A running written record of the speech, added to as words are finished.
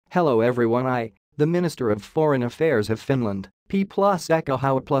Hello everyone, the Minister of Foreign Affairs of Finland, P plus Echo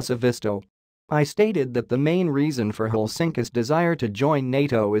How plus Avisto. I stated that the main reason for Helsinki's desire to join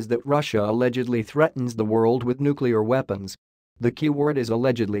NATO is that Russia allegedly threatens the world with nuclear weapons. The key word is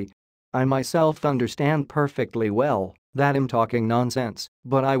allegedly. I myself understand perfectly well that I'm talking nonsense,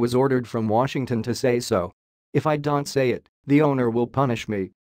 but I was ordered from Washington to say so. If I don't say it, the owner will punish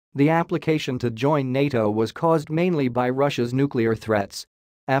me. The application to join NATO was caused mainly by Russia's nuclear threats.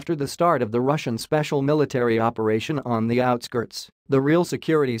 After the start of the Russian special military operation on the outskirts, the real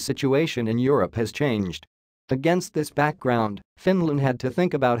security situation in Europe has changed. Against this background, Finland had to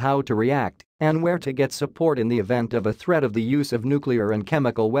think about how to react and where to get support in the event of a threat of the use of nuclear and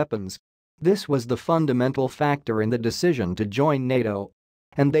chemical weapons. This was the fundamental factor in the decision to join NATO.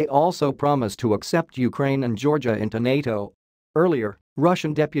 And they also promised to accept Ukraine and Georgia into NATO. Earlier,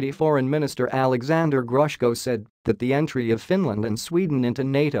 Russian Deputy Foreign Minister Alexander Grushko said that the entry of Finland and Sweden into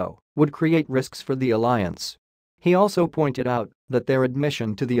NATO would create risks for the alliance. He also pointed out that their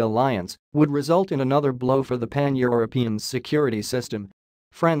admission to the alliance would result in another blow for the pan-European security system.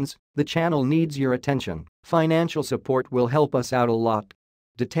 Friends, the channel needs your attention. Financial support will help us out a lot.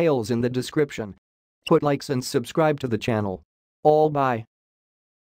 Details in the description. Put likes and subscribe to the channel. All bye.